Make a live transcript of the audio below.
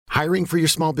Hiring for your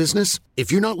small business?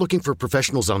 If you're not looking for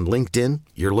professionals on LinkedIn,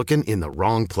 you're looking in the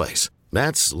wrong place.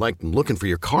 That's like looking for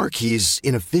your car keys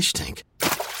in a fish tank.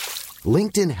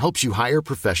 LinkedIn helps you hire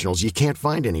professionals you can't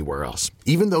find anywhere else,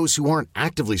 even those who aren't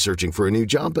actively searching for a new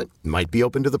job but might be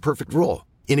open to the perfect role.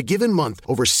 In a given month,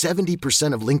 over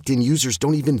 70% of LinkedIn users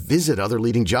don't even visit other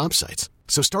leading job sites.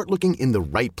 So start looking in the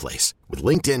right place. With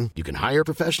LinkedIn, you can hire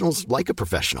professionals like a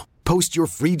professional. Post your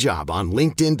free job on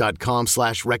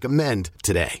linkedin.com/recommend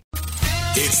today.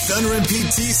 It's Thunder and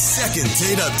PT's second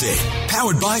date update,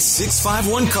 powered by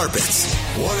 651 Carpets.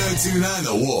 1029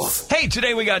 The Wolf. Hey,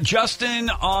 today we got Justin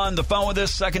on the phone with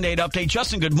us, second date update.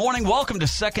 Justin, good morning. Welcome to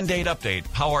second date update.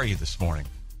 How are you this morning?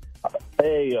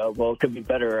 Hey, well, it could be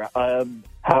better.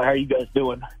 How are you guys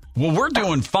doing? Well, we're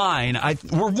doing fine.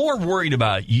 We're more worried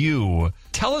about you.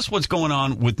 Tell us what's going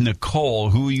on with Nicole,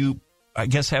 who you, I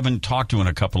guess, haven't talked to in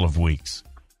a couple of weeks.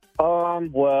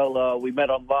 Well, we met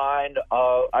online.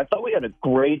 I thought we had a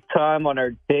great time on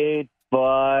our date,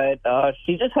 but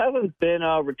she just hasn't been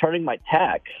returning my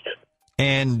text.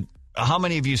 And how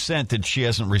many have you sent that she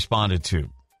hasn't responded to,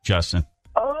 Justin?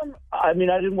 I mean,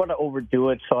 I didn't want to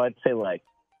overdo it, so I'd say like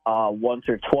once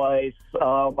or twice.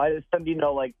 I just said,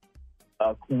 like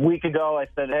a week ago, I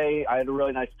said, hey, I had a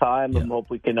really nice time and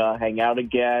hope we can hang out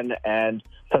again. And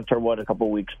sent her, a couple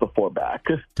of weeks before back.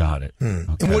 Got it.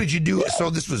 Okay. And what did you do? So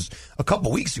this was a couple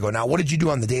of weeks ago now. What did you do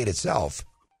on the date itself?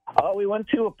 We went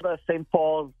to St.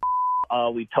 Paul's.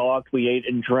 We talked, we ate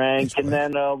and drank, and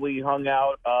then we hung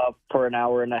out for an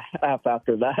hour and a half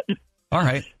after that. All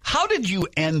right. How did you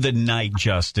end the night,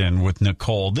 Justin, with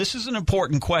Nicole? This is an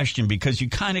important question because you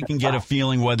kind of can get a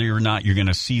feeling whether or not you're going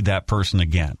to see that person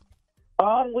again.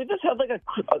 We just had like a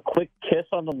quick kiss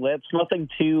on the lips, nothing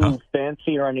too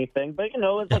fancy or anything. But, it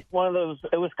was like one of those,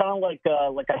 it was kind of like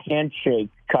a handshake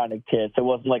kind of kiss. It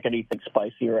wasn't like anything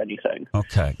spicy or anything.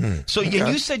 Okay. So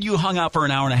you said you hung out for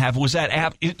an hour and a half. Was that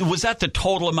the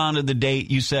total amount of the date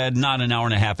you said, not an hour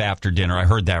and a half after dinner? I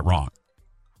heard that wrong.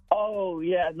 Oh,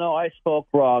 yeah, no, I spoke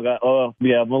wrong.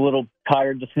 I'm a little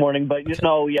tired this morning, but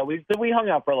we hung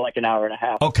out for like an hour and a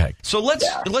half. Okay, so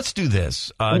let's do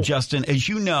this, Justin. As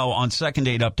you know, on Second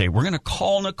Date Update, we're going to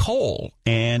call Nicole,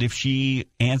 and if she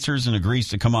answers and agrees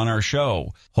to come on our show,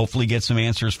 hopefully get some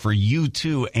answers for you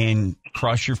too, and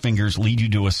cross your fingers, lead you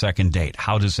to a second date.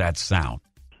 How does that sound?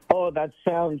 Oh, that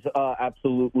sounds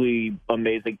absolutely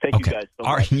amazing. Thank you guys so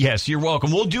much. Yes, you're welcome.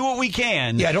 We'll do what we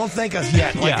can. Yeah, don't thank us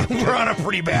yet. We're on a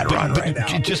pretty bad run right now.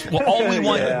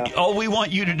 All we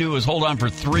want you to do is hold on for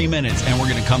 3 minutes, and we're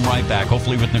going to come right back,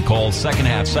 hopefully with Nicole. Second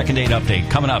half, second date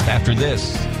update, coming up after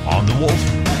this on The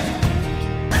Wolf.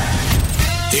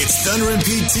 It's Thunder and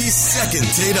PT's second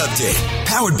date update,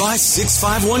 powered by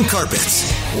 651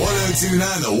 Carpets.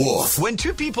 1029 The Wolf. When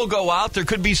two people go out, there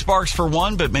could be sparks for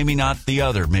one, but maybe not the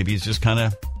other. Maybe it's just kind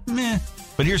of meh.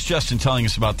 But here's Justin telling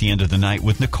us about the end of the night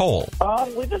with Nicole.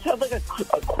 We just had like a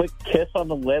quick kiss on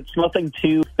the lips, nothing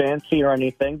too fancy or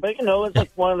anything. But, it was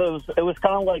like one of those, it was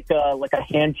kind of like a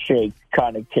handshake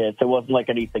kind of kiss. It wasn't like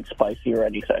anything spicy or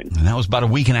anything. And that was about a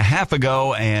week and a half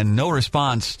ago, and no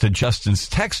response to Justin's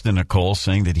text to Nicole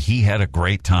saying that he had a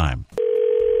great time.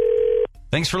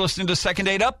 Thanks for listening to Second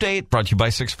Date Update, brought to you by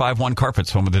 651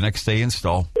 Carpets, home of the next day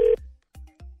install.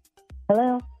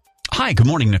 Hello. Hi, good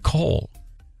morning, Nicole.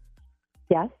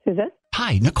 Yes, who's this?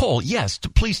 Hi, Nicole. Yes,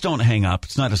 please don't hang up.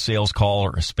 It's not a sales call or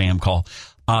a spam call.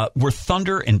 We're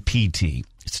Thunder and PT.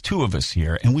 It's two of us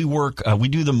here, and we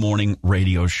do the morning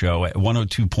radio show at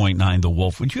 102.9 The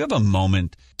Wolf. Would you have a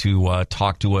moment to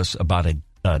talk to us about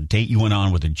a date you went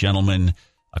on with a gentleman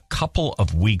a couple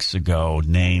of weeks ago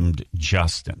named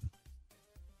Justin?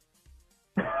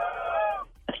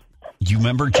 You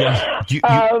remember Justin?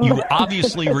 You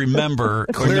obviously remember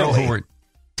or know who we're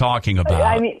talking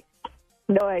about.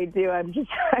 No, I do. I'm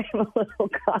a little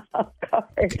caught off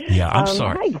guard. Yeah, I'm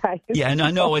sorry. Hi, guys. Yeah, and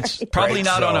I know it's probably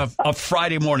not on a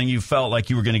Friday morning you felt like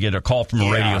you were going to get a call from a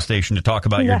radio station to talk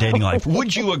about your dating life.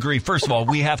 Would you agree? First of all,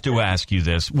 we have to ask you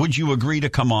this. Would you agree to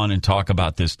come on and talk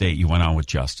about this date you went on with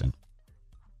Justin?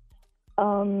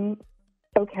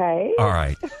 Okay. All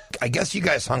right. I guess you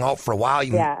guys hung out for a while.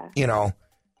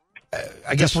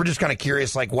 I guess we're just kind of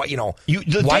curious, like, what,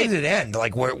 why did it end?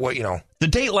 Like, what. The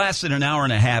date lasted an hour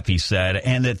and a half, he said,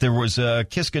 and that there was a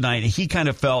kiss goodnight. He kind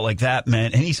of felt like that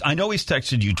meant, and I know he's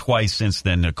texted you twice since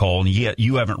then, Nicole, and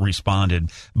you haven't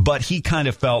responded, but he kind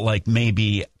of felt like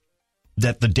maybe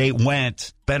that the date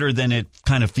went better than it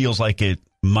kind of feels like it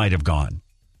might have gone.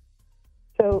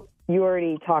 So you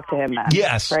already talked to him then?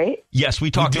 Yes. Right? Yes,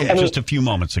 we talked to him just a few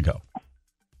moments ago.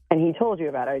 And he told you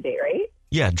about our date, right?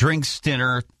 Yeah, drinks,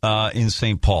 dinner in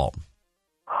St. Paul.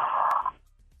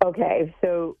 Okay,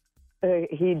 so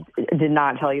He did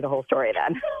not tell you the whole story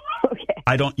then. Okay.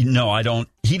 I don't.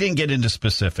 He didn't get into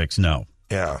specifics. No.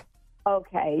 Yeah.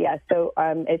 Okay, yeah. So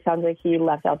it sounds like he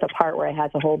left out the part where I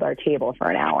had to hold our table for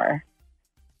an hour.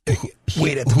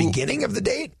 Wait, at the beginning of the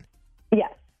date?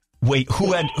 Yes. Wait,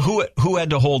 who had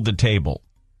to hold the table?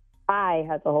 I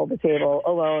had to hold the table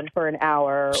alone for an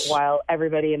hour while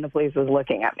everybody in the place was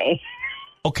looking at me.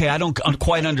 Okay, I don't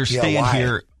quite understand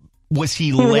here. Was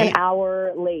he late? He was an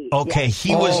hour late. Okay, yes.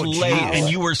 He was late, and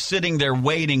you were sitting there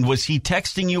waiting. Was he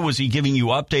texting you? Was he giving you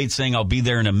updates saying, "I'll be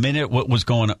there in a minute"? What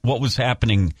was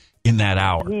happening in that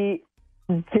hour? He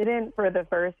didn't for the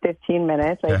first 15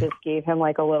 minutes. I just gave him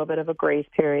like a little bit of a grace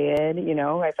period. You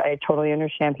know, I totally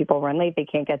understand people run late. They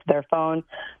can't get to their phone.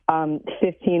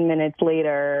 15 minutes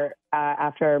later,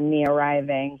 after me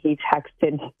arriving, he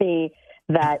texted me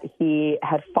that he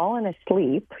had fallen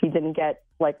asleep. He didn't get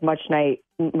like much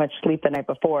sleep the night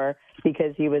before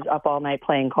because he was up all night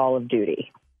playing Call of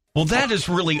Duty. Well, that is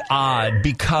really odd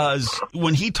because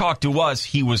when he talked to us,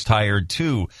 he was tired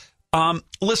too.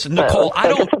 Listen, Nicole, I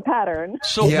don't. It's a pattern.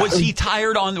 So was he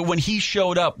tired when he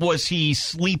showed up? Was he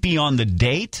sleepy on the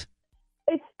date?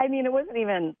 It wasn't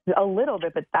even a little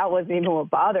bit, but that wasn't even what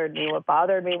bothered me. What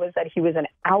bothered me was that he was an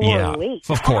hour late.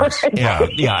 Of course. Yeah.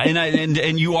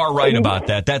 And you are right about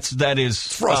that. That is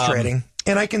frustrating.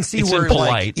 And I can see it's where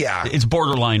impolite. It's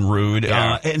borderline rude.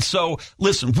 Yeah. And so,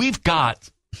 listen, I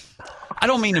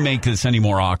don't mean to make this any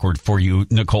more awkward for you,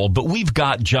 Nicole, but we've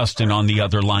got Justin on the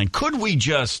other line. Could we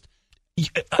just...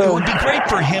 It would be great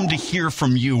for him to hear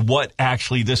from you what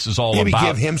actually this is all about. Maybe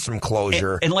give him some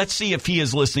closure. And let's see if he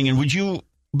is listening. And would you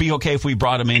be okay if we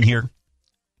brought him in here?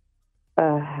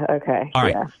 Okay. All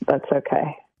right. Yeah, that's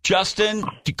okay. Justin,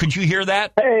 could you hear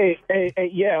that? Hey,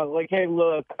 yeah. Hey,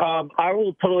 look, I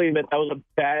will totally admit that was a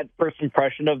bad first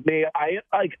impression of me. I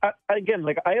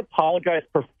apologize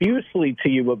profusely to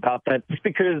you about that, just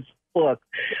because, look,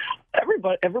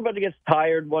 everybody gets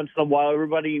tired once in a while.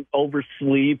 Everybody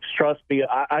oversleeps. Trust me,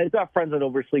 I've got friends that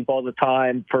oversleep all the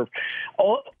time.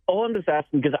 All I'm just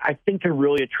asking, because I think you're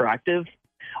really attractive.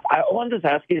 All I'm just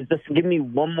asking is just give me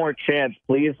one more chance,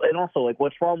 please. And also,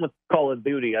 what's wrong with Call of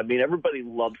Duty? I mean, everybody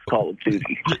loves Call of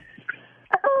Duty.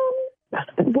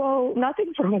 Well,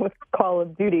 nothing's wrong with Call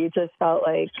of Duty. It just felt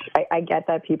like I get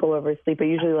that people oversleep, but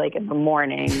usually in the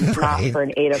morning, not for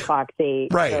an 8 o'clock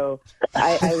date. Right. So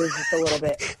I was just a little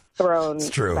bit thrown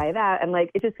by that. And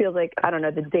it just feels like, I don't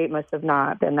know, the date must have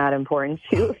not been that important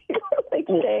to you.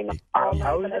 Staying all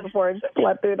night before and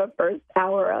slept through the first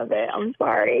hour of it. I'm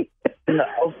sorry.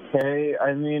 Okay.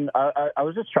 I mean, I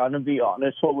was just trying to be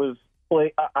honest.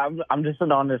 I'm just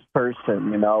an honest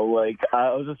person, I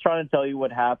was just trying to tell you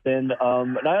what happened.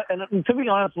 And to be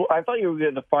honest, I thought you were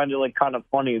going to find it kind of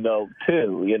funny though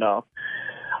too,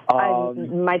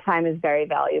 my time is very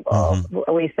valuable.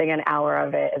 Mm-hmm. Wasting an hour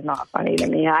of it is not funny to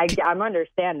me. I'm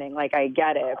understanding, I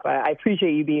get it, but I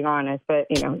appreciate you being honest. But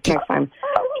next time,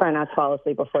 try not to fall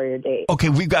asleep before your date. Okay,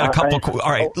 we've got a couple.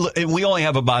 All right, we only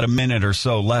have about a minute or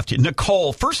so left.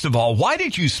 Nicole, first of all, why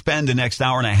did you spend the next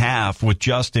hour and a half with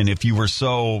Justin if you were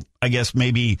so, I guess,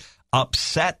 maybe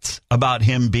upset about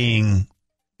him being?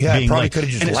 Yeah, he probably could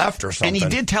have just left or something. And he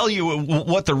did tell you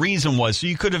what the reason was, so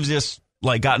you could have just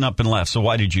gotten up and left. So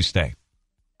why did you stay?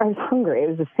 I was hungry. It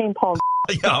was a St. Paul.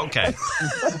 Yeah, okay.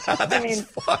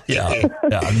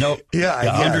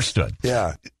 I understood.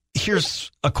 Yeah. Here's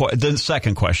the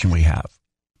second question we have.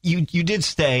 You did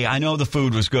stay. I know the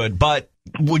food was good, but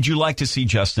would you like to see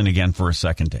Justin again for a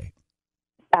second date?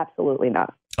 Absolutely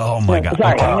not. Oh, my God.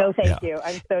 Sorry. Okay. No, thank you.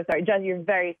 I'm so sorry. Justin, you're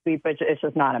very sweet, but it's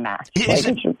just not a match.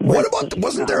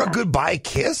 Wasn't there a goodbye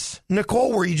kiss,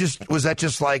 Nicole, where was that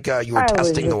just you were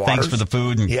testing the waters? Thanks for the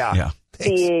food. Yeah.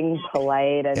 Being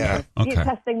polite and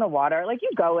testing the water. You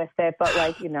go with it,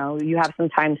 but you have some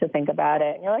time to think about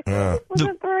it. And you're this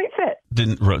wasn't the right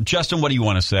fit. Justin, what do you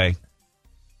want to say?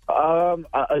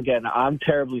 Again, I'm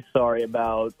terribly sorry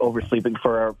about oversleeping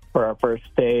for our first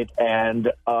date,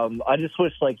 and I just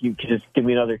wish you could just give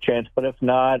me another chance. But if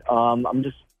not, I'm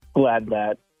just glad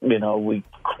that we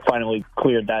finally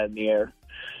cleared that in the air.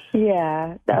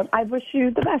 Yeah, I wish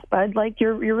you the best, bud.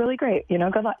 You're really great. Good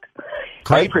luck.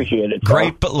 Great. I appreciate it.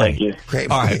 Great, but late. Thank you. Great.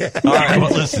 All right.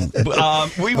 Well, listen,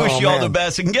 we wish you all the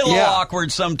best. It can get a little awkward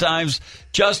sometimes.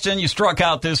 Justin, you struck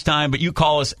out this time, but you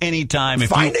call us anytime.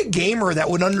 Find a gamer that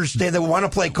would understand, that would want to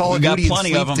play Call of Duty. We got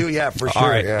plenty of them. Too. Yeah, for sure. All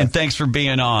right. Yeah. And thanks for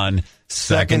being on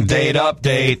Second Date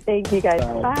Update. Thank you, guys.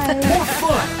 Bye. More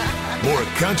fun, more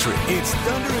country. It's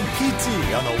Thunder and PT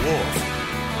on the Wolf.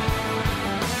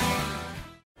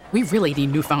 We really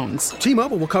need new phones.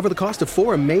 T-Mobile will cover the cost of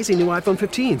 4 amazing new iPhone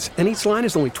 15s, and each line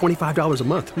is only $25 a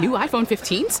month. New iPhone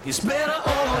 15s? It's better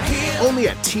over here. Only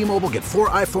at T-Mobile, get 4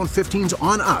 iPhone 15s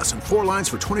on us and 4 lines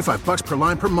for $25 per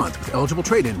line per month with eligible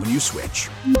trade-in when you switch.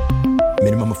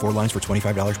 Minimum of 4 lines for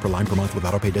 $25 per line per month with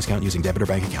autopay discount using debit or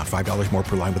bank account. $5 more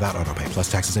per line without autopay,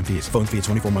 plus taxes and fees. Phone fee at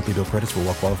 24 monthly bill credits for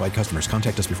well-qualified customers.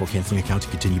 Contact us before canceling account to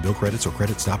continue bill credits or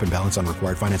credit stop and balance on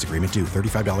required finance agreement due.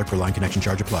 $35 per line connection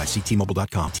charge applies. See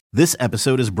T-Mobile.com. This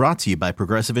episode is brought to you by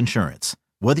Progressive Insurance.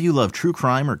 Whether you love true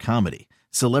crime or comedy,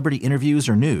 celebrity interviews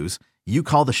or news, you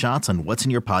call the shots on what's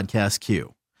in your podcast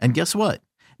queue. And guess what?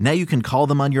 Now you can call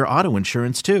them on your auto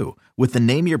insurance too with the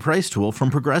Name Your Price tool from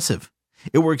Progressive.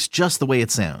 It works just the way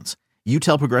it sounds. You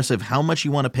tell Progressive how much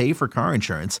you want to pay for car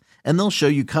insurance, and they'll show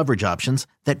you coverage options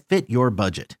that fit your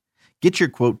budget. Get your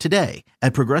quote today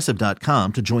at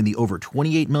Progressive.com to join the over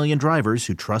 28 million drivers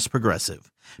who trust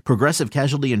Progressive. Progressive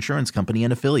Casualty Insurance Company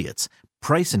and Affiliates.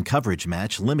 Price and coverage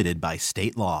match limited by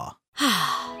state law.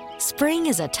 Spring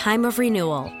is a time of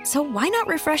renewal, so why not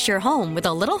refresh your home with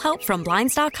a little help from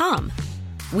Blinds.com?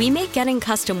 We make getting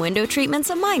custom window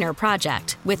treatments a minor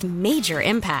project with major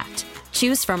impact.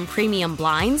 Choose from premium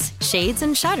blinds, shades,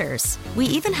 and shutters. We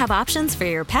even have options for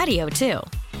your patio, too.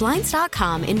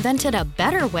 Blinds.com invented a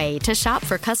better way to shop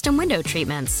for custom window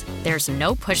treatments. There's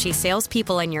no pushy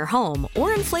salespeople in your home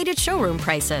or inflated showroom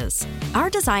prices. Our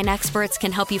design experts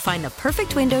can help you find the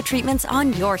perfect window treatments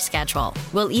on your schedule.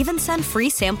 We'll even send free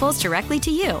samples directly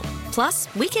to you.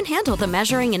 Plus, we can handle the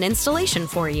measuring and installation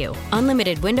for you.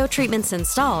 Unlimited window treatments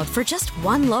installed for just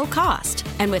one low cost.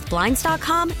 And with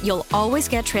Blinds.com, you'll always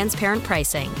get transparent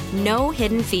pricing. No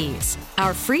hidden fees.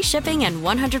 Our free shipping and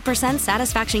 100%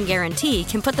 satisfaction guarantee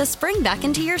can put the spring back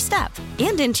into your step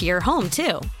and into your home,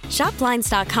 too. Shop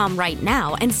Blinds.com right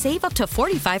now and save up to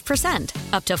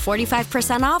 45%. Up to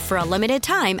 45% off for a limited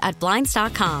time at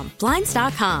Blinds.com.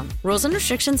 Blinds.com. Rules and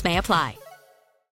restrictions may apply.